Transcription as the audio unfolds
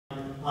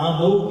I'll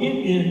go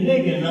get this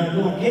nigger and I'm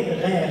going to kick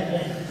his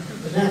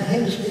ass. Was that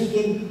him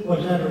speaking, or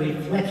was that a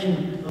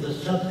reflection of the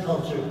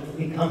subculture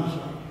he comes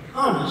from?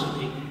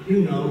 Honestly,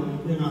 you know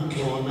you're not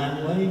born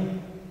that way.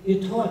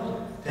 You're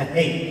taught to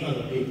hate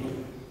other people.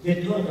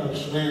 You're taught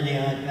those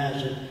slanty-eyed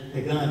bastards,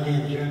 the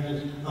goddamn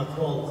Germans, are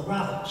called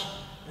krauts.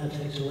 That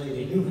takes away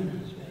the human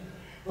aspect.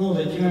 Well,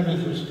 the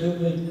Germans were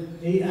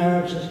stupid, the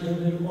Arabs are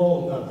stupid,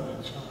 all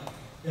governments are.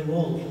 They're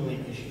all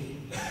killing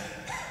machines.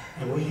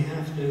 And we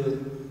have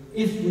to,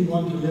 if we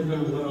want to live in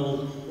a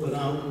world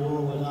without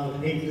war,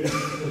 without hatred,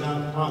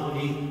 without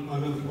poverty,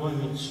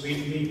 unemployment,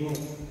 street people,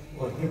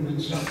 or human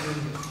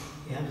suffering,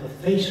 you have to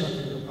face up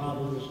to the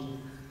problems,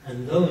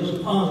 and those are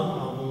the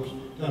problems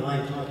that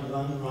I talked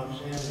about and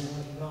Roxanne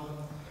talked about.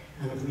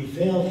 And if we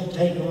fail to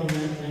take on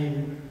that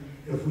thing,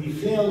 if we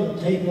fail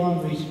to take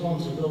on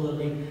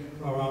responsibility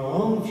for our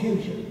own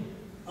future,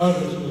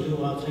 others will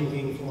do our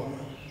thinking for us.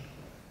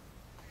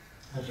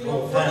 That's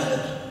called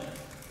fascism.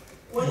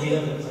 Any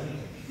other question?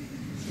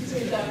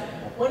 Excuse me, Doc.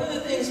 One of the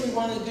things we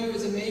want to do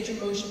is a major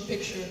motion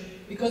picture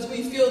because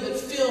we feel that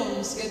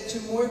films get to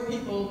more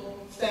people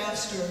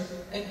faster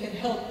and can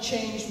help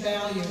change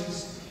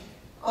values.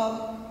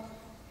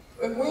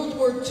 In World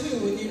War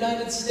II in the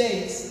United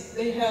States,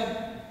 they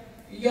had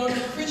young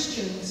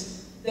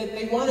Christians that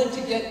they wanted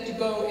to get to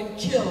go and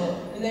kill,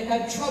 and they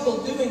had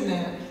trouble doing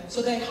that.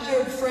 So they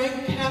hired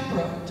Frank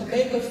Capra to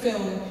make a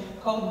film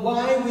called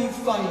Why We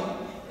Fight.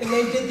 And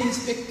they did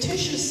these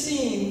fictitious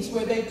scenes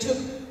where they took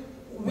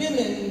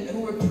women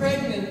who were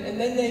pregnant, and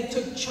then they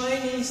took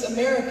Chinese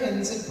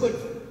Americans and put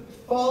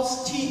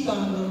false teeth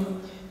on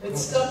them that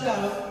stuck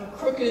out,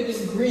 crooked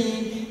and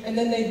green, and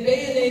then they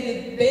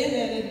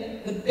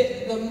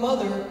bayoneted the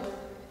mother,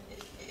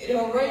 you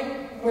know,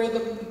 right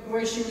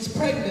where she was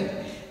pregnant.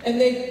 And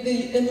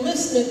the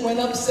enlistment went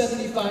up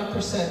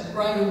 75%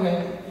 right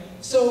away.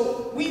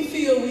 So we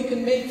feel we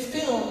can make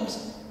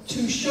films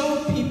to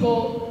show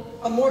people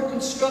a more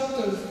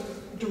constructive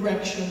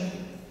direction.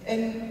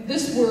 And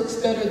this works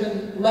better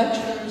than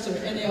lectures or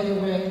any other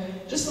way.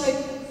 Just like,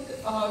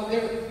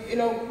 you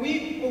know,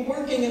 we were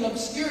working in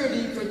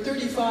obscurity for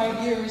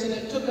 35 years, and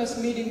it took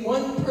us meeting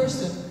one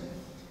person,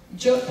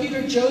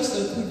 Peter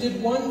Joseph, who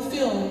did one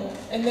film,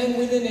 and then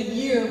within a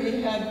year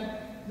we had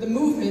the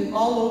movement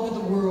all over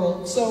the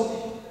world.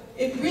 So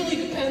it really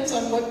depends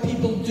on what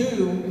people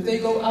do. If they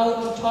go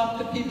out and talk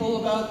to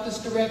people about this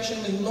direction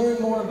and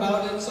learn more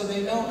about it so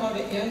they know how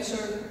to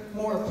answer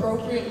more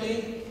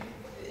appropriately,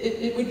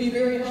 it would be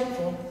very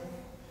helpful.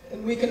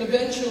 And we can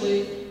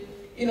eventually,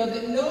 you know,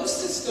 that no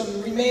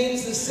system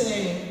remains the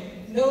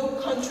same. No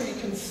country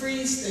can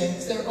freeze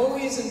things. They're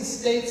always in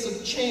states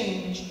of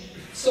change.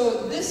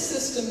 So this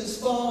system is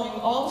falling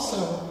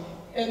also.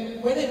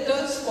 And when it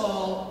does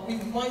fall, we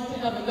want to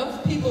have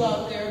enough people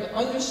out there to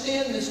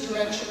understand this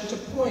direction to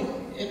point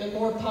in a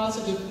more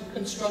positive,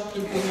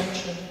 constructive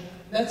direction.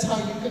 That's how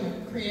you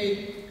can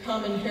create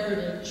common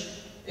heritage.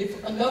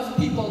 If enough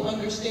people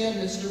understand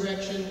this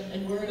direction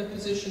and we're in a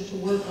position to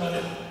work on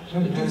it,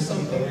 to do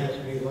something. People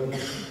ask me whether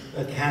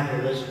a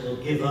capitalist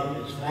will give up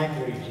his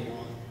factories and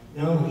all.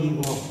 No, he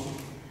won't.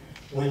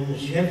 When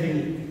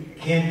Chevy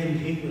can't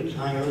compete with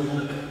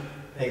Toyota,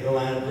 they go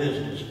out of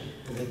business.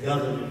 And the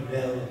government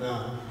bailed them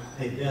out.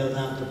 They bailed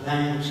out the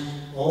banks,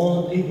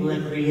 all the people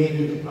that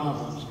created the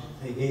problems,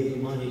 they gave the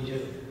money to.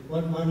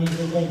 What money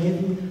did they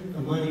give them? The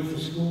money for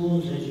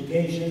schools,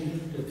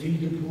 education, to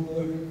feed the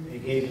poor, they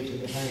gave it to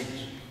the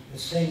banks. The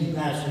same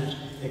bastards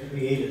that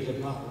created the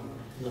problem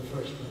in the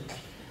first place.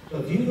 So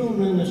if you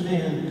don't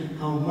understand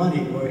how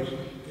money works,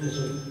 there's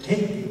a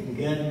tape you can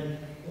get,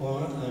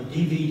 or a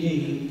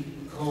DVD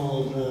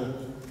called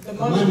The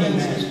Money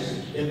Masters.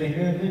 You ever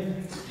hear of it?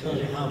 It tells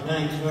you how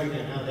banks work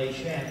and how they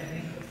shaft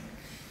people.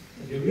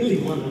 If you really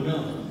want to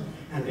know,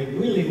 and they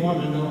really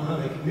want to know how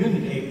to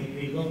communicate with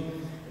people,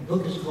 the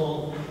book is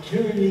called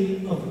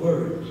Tyranny of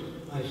Words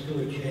by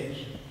Stuart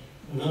Chase.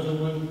 Another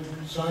one,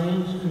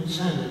 Science and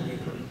Sanity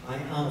by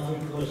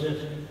Alfred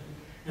Korzybski.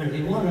 And if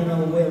you want to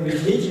know where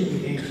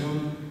religion came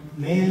from,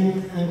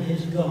 Man and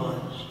His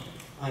Gods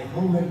by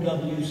Homer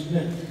W.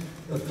 Smith.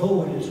 The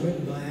foreword is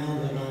written by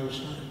Albert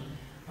Einstein.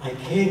 I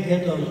can't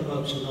get those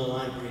books in the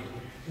library.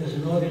 There's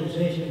an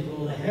organization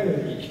called the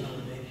Heritage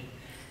Foundation,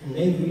 and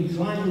they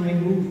try to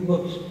remove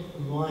books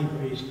from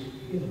libraries,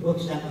 the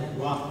books that would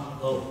rock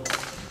the boat.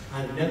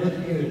 I've never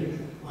appeared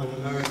on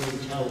American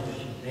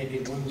television,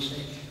 maybe one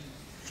station.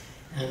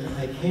 And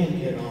I can't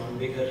get on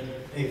because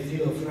they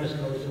feel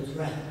Fresco is a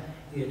threat.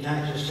 He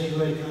attacks the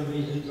cigarette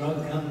companies, the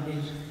drug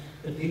companies,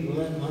 the people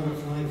that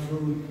modify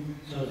food,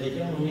 so they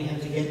don't only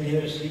have to get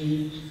their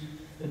seeds,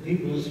 the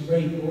people who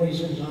spray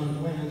poisons on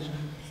plants.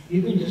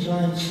 You can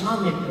design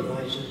sonic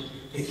devices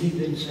to keep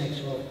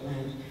insects off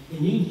plants. You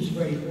need to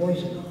spray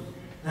poison on them.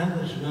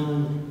 That was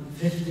known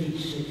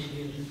 56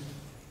 years ago.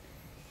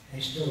 They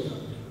still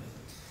don't do it.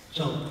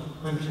 So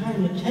I'm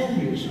trying to tell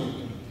you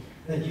something,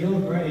 that your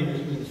brain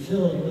has been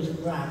filled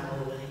with crap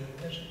over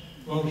the years.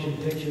 Motion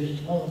pictures,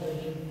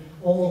 television,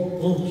 all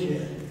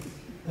bullshit.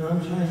 And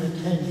I'm trying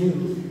to tell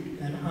you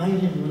that I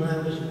did, when I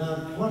was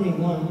about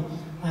 21,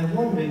 I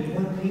wondered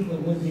what people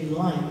would be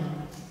like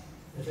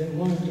if they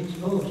weren't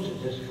exposed to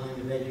this kind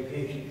of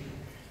education.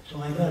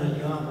 So I got a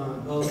job on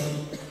a boat,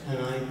 and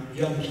I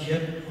jumped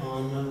ship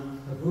on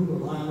a group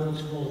of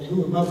islands called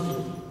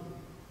Tuamotu,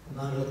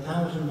 about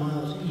 1,000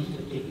 miles east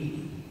of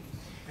Tahiti.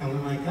 And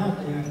when I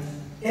got there,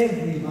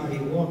 everybody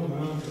walked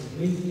around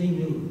completely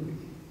nude.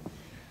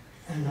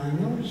 And I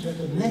noticed that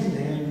the men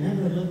there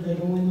never looked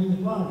at a woman's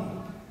body.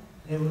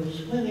 They were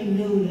swimming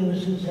nude ever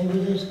since they were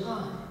this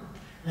high.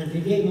 And if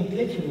you gave them a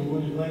picture of a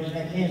woman's body,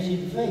 I can't see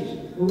the face.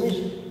 Who is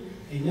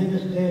it? They never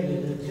stared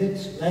at the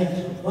tits, legs,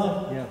 or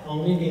butt,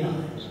 only the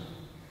eyes.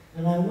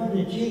 And I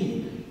wondered,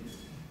 gee,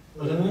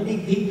 were there any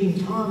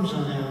peeping toms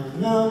on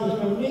there? No,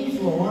 there's no need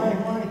for. Why?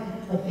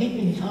 A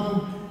peeping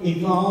tom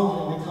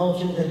evolved in a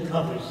culture that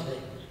covers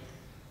things.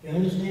 You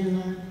understand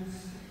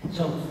that?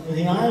 So in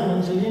the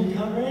islands, they didn't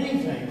cover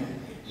anything.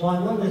 So I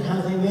wondered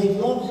how they made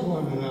love to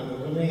one another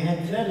when they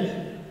had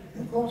fetishes.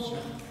 Of course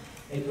not.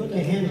 They put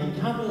their hands on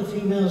top of the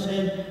female's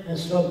head and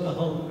stroked the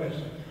whole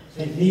person.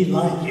 Said, "We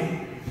like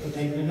you." But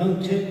they were no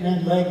tit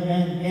men, leg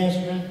men, ass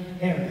men,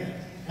 hair men.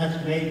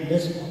 That's made in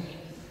this culture.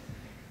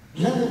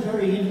 Another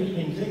very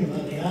interesting thing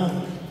about the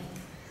islands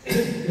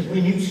is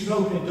when you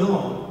stroke a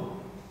dog,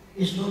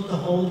 you stroke the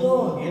whole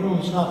dog. You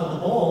don't stop at the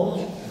balls,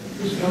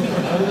 you stroke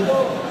the whole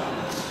dog.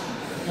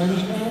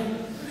 Understand?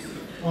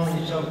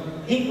 Only so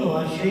people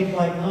are shaped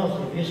like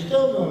puzzles. If you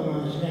still don't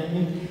understand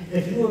me,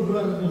 if you were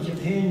brought up in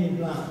Japan, you'd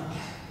bow.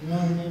 You know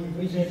what I mean? If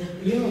we say,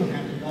 you don't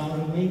have to bow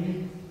to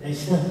me, they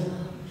still bow.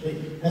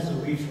 See, that's a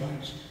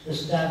reflex,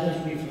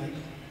 established reflex.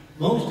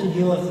 Most of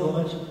your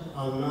thoughts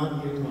are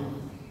not your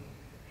own.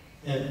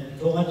 They're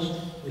thoughts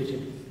which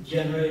are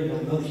generated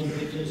by motion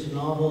pictures,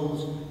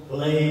 novels,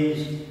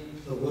 plays,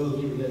 the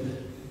world you live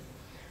in.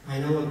 I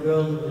know a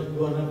girl that was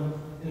brought up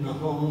in a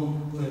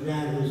home where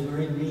dad was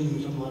very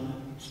mean, somewhat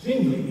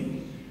extremely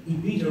mean. He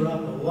beat her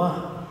up a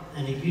lot,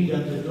 and he beat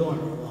up the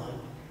daughter a lot.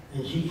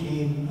 And she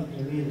came up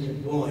to me and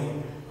said, "Boy,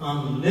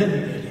 I'm never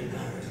getting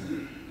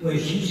married." Where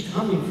she's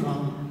coming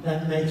from,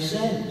 that makes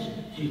sense.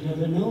 She's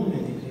never known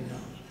anything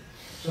else.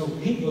 So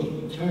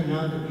people turn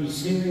out to be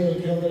serial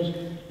killers,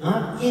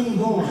 not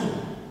inborn.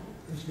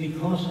 It's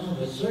because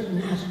of a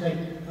certain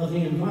aspect of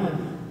the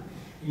environment.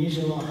 And you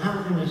say, well,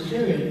 how can a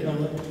serial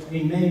killer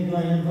be made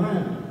by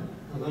environment?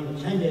 I'm going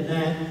to tell you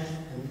that,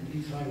 and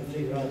you try to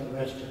figure out the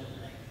rest of the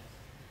thing.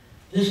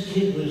 This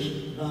kid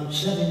was about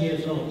 7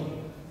 years old,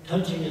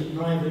 touching his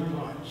private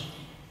parts.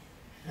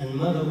 And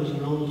mother was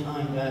an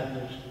old-time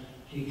Baptist.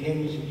 She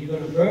came and said, "You're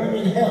going to burn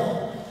in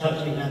hell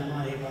touching that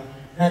body part.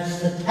 That's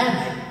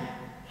satanic."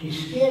 She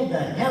scared the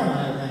hell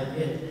out of that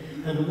kid.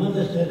 And the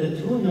mother said at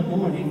 2 in the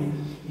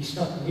morning, he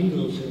stuck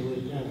needles into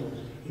his genitals.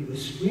 He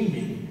was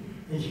screaming.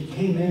 And she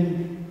came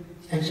in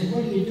and said,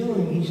 "What are you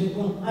doing?" He said,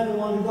 "Well, I don't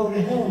want to go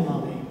to hell,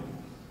 Mommy."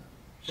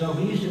 So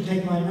he used to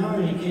take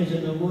minority kids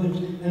in the woods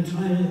and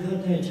try to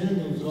cut their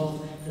genitals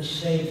off to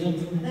save them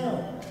from hell.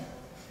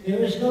 There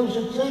is no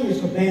such thing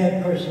as a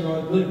bad person or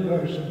a good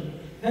person.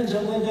 Depends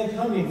on where they're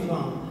coming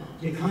from,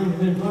 the kind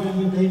of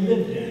environment they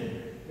lived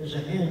in. There's a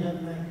hand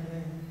up back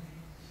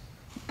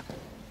there.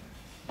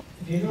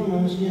 If you don't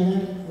understand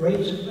that,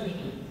 raise a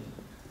question.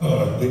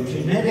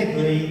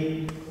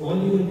 Genetically, all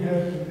you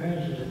inherit from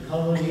parents is the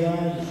color of the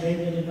eyes, the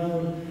shape of the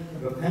nose,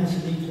 a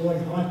propensity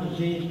toward heart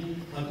disease,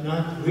 but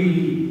not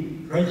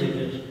greed,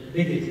 prejudice,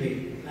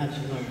 bigotry. That's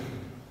learned.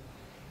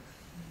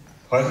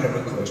 I have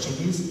a question,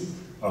 please.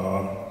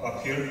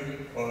 Up here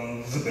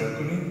on the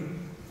balcony.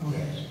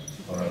 Okay.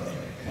 All right.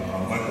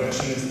 My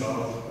question is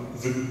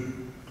about the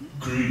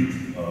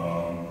greed,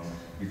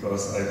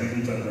 because I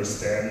didn't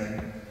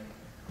understand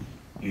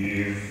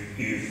if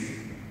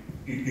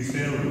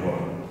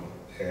everyone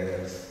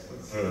has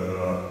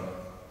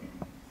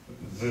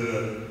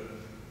the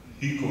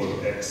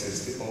equal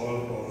access to all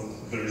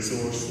of the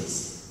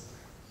resources.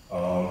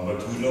 But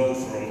we know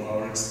from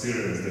our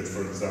experience that,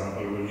 for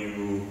example,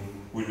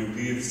 when you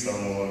give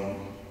someone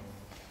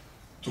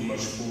too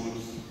much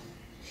food,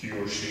 he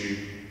or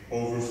she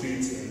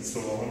overfeeds and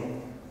so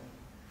on.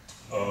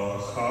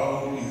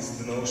 How is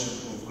the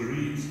notion of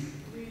greed?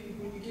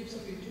 When you give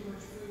somebody too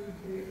much food,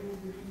 they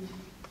overeat.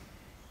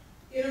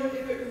 You know,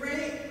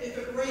 if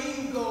it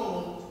rained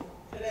gold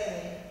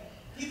today,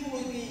 people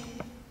would be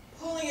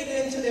pulling it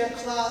into their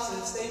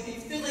closets. They'd be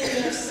filling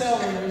their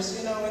cellars,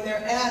 you know, in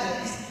their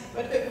attics.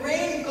 But if it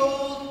rained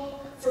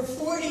gold for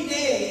 40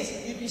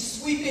 days, you'd be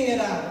sweeping it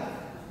out.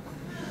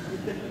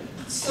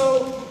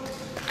 So,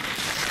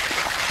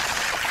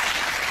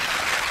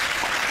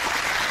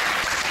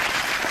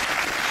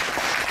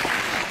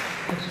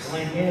 it's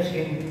like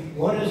asking,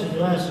 what is a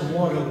glass of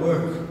water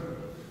worth?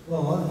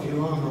 Well, if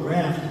you're on a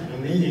raft and a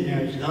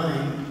millionaire is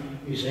dying,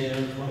 you say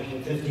it'll cost you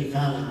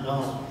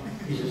 $50,000.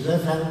 He says,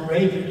 that's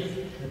outrageous.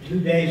 For 2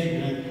 days from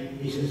then,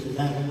 he says, is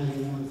that all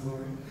you want for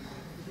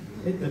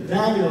it? The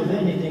value of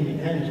anything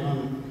depends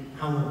on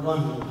how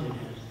abundant it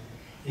is.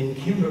 In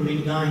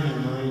Kimberley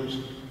diamond mines,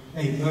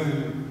 they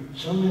burn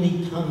so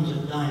many tons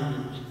of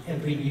diamonds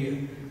every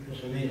year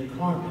because they're made of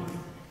carbon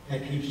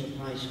that keeps the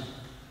price up.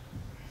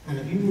 And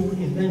if you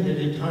invented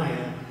a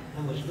tire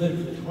that was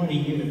good for 20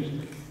 years.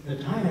 The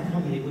tire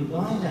company would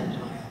buy that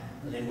tire,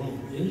 but they won't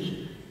produce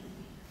it.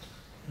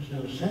 There's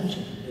no sense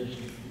in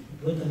producing it. You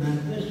put them out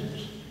of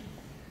business.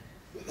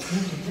 You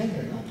have to think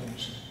about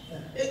themselves.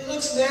 It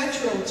looks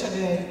natural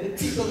today that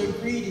people are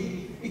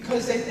greedy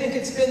because they think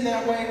it's been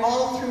that way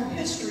all through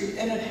history,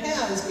 and it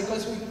has,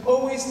 because we've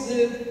always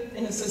lived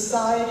in a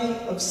society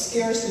of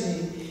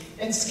scarcity.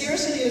 And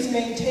scarcity is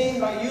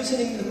maintained by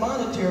using the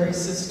monetary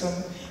system,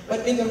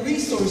 but in the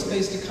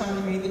resource-based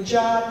economy, the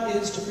job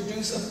is to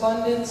produce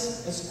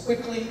abundance as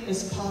quickly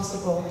as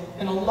possible,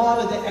 and a lot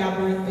of the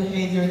aberrant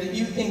behavior that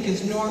you think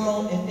is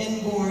normal and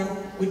inborn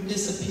would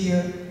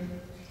disappear.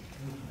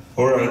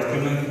 All right,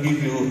 can I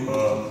give you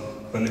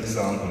an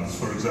example?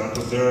 For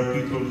example, there are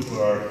people who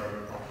are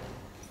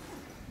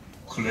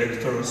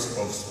collectors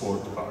of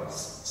sport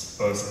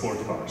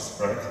cars,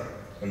 right?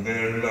 And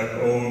they like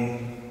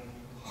own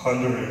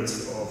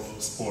hundreds of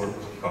sport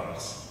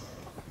cars.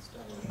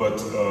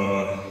 But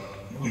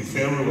if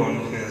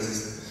everyone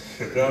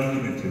had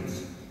unlimited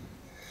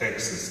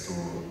access to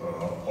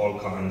all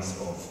kinds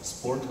of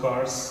sport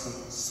cars,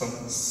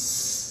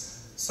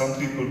 some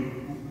people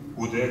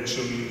would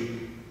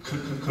actually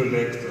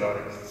collect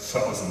like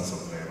thousands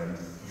of them, and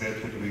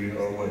that would be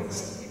a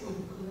waste. People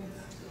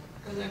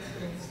who collect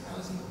things,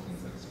 thousands of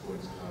things like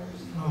sports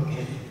cars.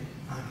 Okay,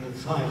 I can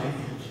try to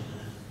answer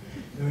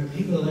that. There are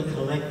people that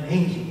collect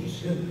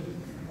paintings too.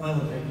 Well,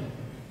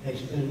 they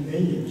spend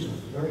millions on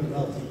very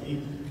wealthy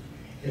people.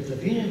 If the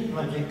Venus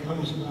Project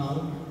comes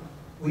about,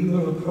 we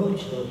will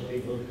approach those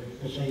people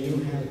and say, you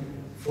have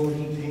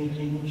 40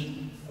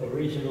 paintings,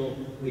 original,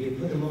 will you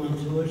put them on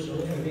tour so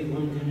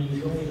everyone can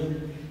enjoy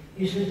them?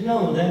 He said,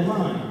 no, they're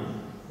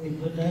mine. We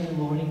put that in the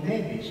morning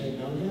paper. He said,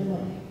 no, they're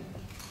mine.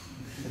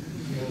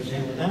 You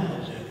understand what that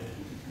was?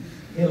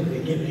 He'll be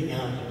giving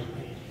out his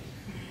paintings.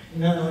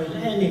 In other words,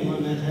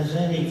 anyone that has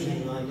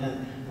anything like that,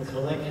 a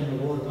collection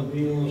of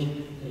automobiles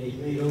that he's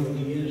made over the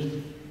years,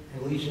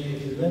 and we say,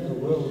 if you let the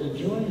world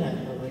enjoy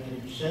that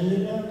collection, send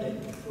it out there.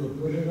 We'll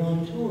put it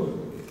on tour.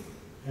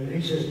 And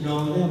he says,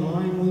 no, they're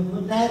mine. We'll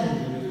put that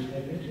in the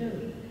newspaper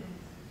too.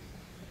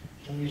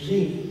 So you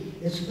see,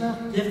 it's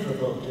not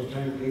difficult to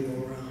turn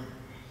people around.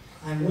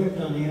 I worked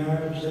on the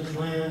Arabs, the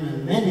Klan,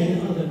 and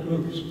many other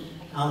groups,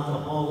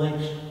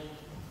 alcoholics,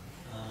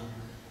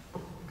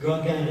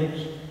 drug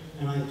addicts,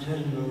 and I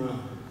turned them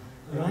around.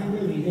 But I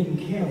really didn't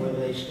care whether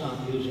they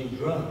stopped using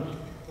drugs.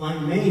 My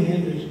main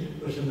interest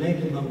was to make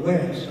them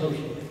aware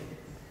socially,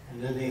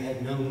 and then they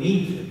had no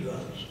need for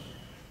drugs.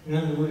 In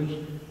other words,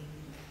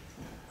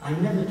 I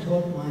never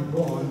taught my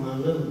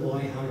little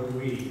boy, how to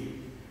read.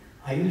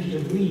 I used to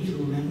read to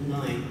him at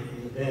night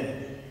in the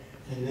bed,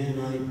 and then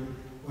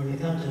when I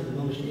got to the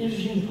most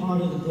interesting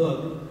part of the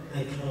book,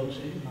 I closed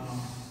it.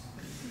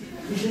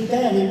 He said,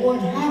 Daddy, what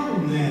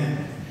happened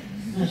there?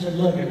 I said,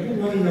 look, if you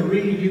learn to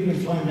read, you can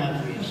find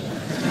out for yourself.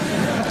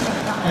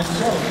 And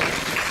so,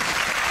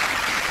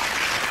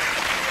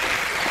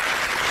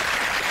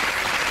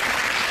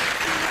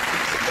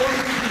 don't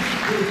teach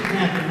kids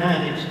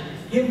mathematics.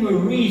 Give them a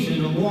reason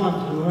to want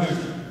to learn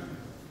it.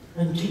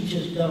 And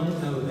teachers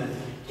don't know that.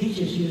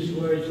 Teachers use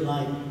words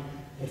like,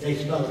 if they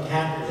spell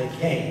cat with a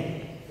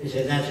K, they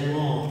say that's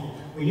wrong.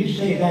 When you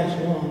say that's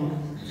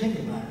wrong, think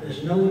about it.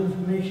 There's no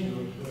information in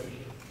those words.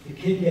 The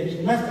kid gets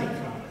nothing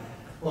from it.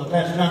 Well,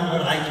 that's not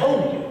what I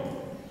told you.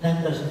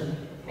 That doesn't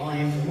apply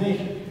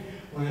information.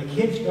 When a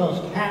kid spells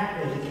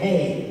cat with a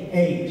K,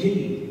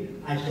 A-T,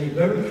 I say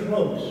very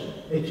close.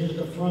 It's just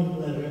the front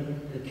letter,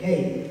 the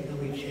K, that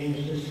we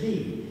changed to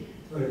C.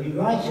 But if he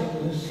writes it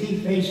with a C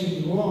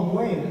facing the wrong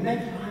way, the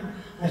next time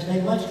I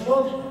say much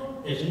closer,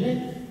 isn't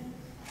it?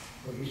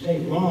 If you say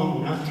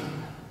wrong, nothing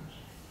happens.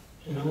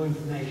 There's no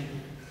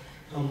information.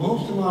 So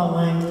most of our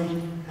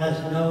language has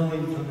no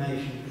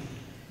information.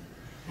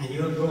 And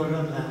you're brought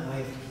up that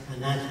way,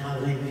 and that's how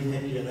they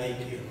manipulate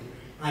you.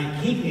 By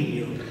keeping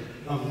you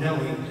from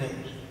knowing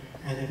things.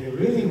 And if you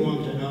really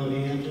want to know the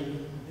answer,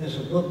 there's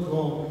a book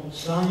called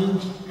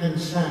Science and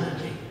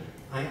Sanity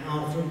by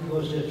Alfred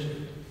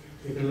Korzybski.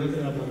 You can look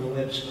it up on the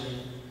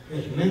website.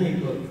 There's many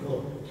books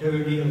called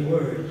Tyranny of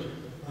Words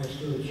by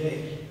Stuart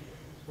Chase.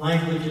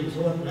 Language and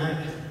Thought and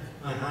Action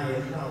by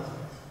Higher Health.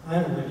 I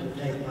don't want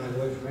to take my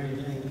word for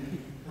anything,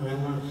 and I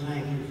want to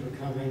thank you for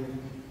coming,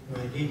 and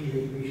I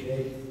deeply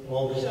appreciate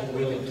all that you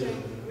will do.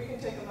 We can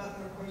take a lot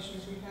more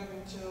questions. We have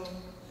until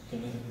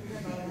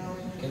about an hour.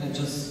 Can I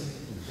just...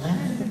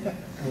 Okay.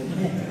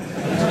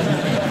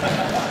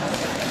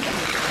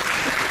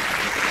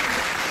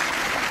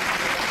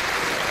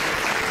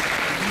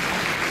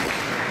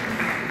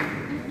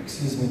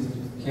 Excuse me,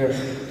 here.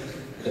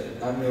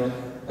 I'm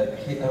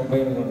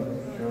waiting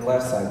on your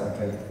left side,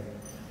 okay?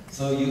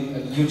 So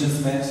you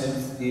just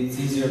mentioned it's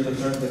easier to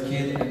turn the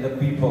kid and the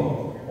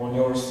people on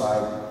your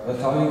side, but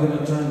how are you going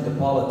to turn the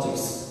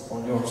politics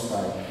on your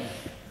side?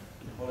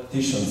 The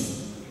politicians.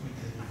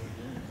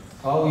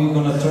 How are you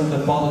going to turn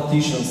the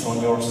politicians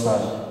on your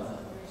side?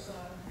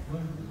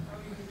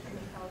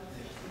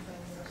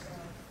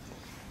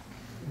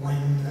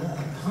 When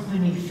a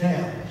company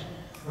fails,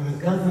 when a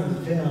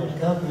government fails,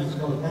 governments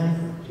go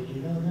bankrupt. Did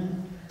you know that?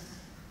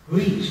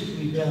 Greece,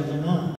 we bailed them out.